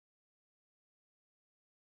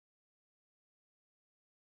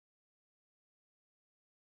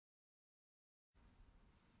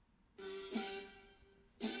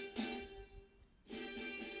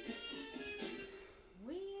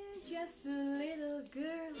little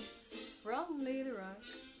girls from Little Rock.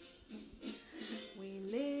 We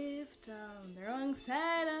lived on the wrong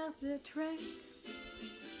side of the tracks,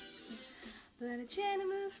 but the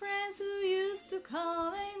gentlemen friends who used to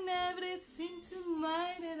call, they never did seem to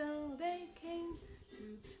mind at all. They came to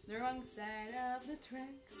the wrong side of the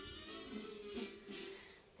tracks.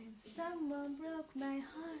 Then someone broke my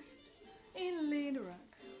heart in Little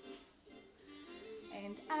Rock,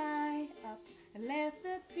 and I up and left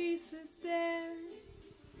the pieces there.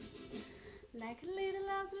 Like a little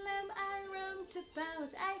lost lamb I roamed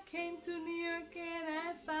about. I came to New York and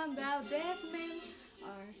I found out that men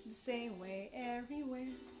are the same way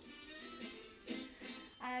everywhere.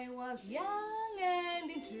 I was young and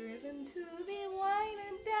determined to be wine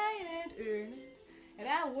and dine and earn it, and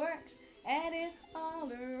I worked at it all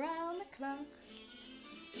around the clock.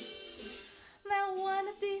 Now one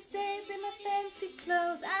of these days in my fancy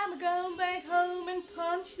clothes, I'm going back home and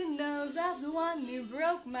punch the nose of the one who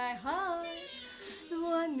broke my heart. The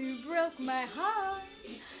one who broke my heart.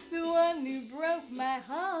 The one who broke my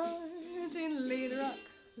heart in Little Rock,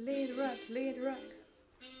 Little Rock, Little Rock.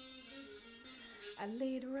 A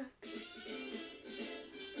Little Rock.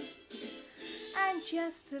 I'm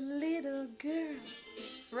just a little girl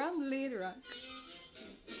from Little Rock,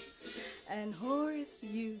 and Horace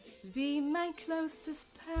used to be my closest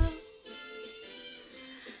pal.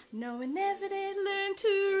 No, I never did learn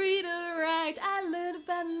to read or write. I learned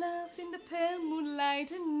about love in the pale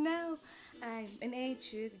moonlight, and now I'm an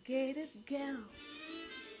educated gal.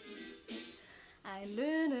 I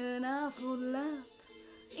learned an awful lot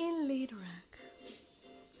in Little Rock,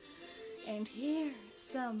 and here's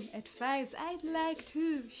some advice I'd like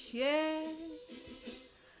to share.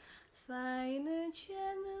 Find a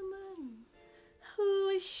gentleman who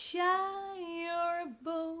is shy or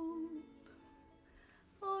bold,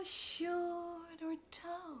 or short or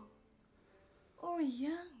tall, or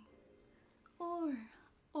young or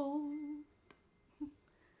old.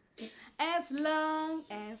 As long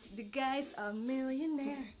as the guy's a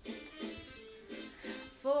millionaire.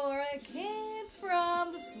 For a kid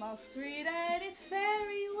from the small street, I did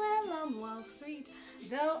very well on Wall Street,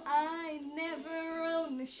 though I never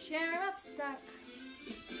owned a share of stock.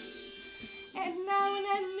 And now when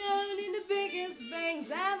I'm known in the biggest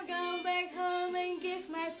banks, I'm going back home and give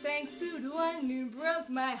my thanks to the one who broke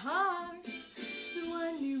my heart. The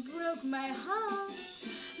one who broke my heart.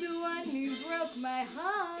 The one who broke my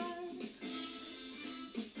heart.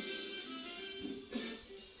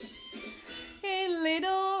 In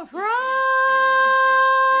Little Rock.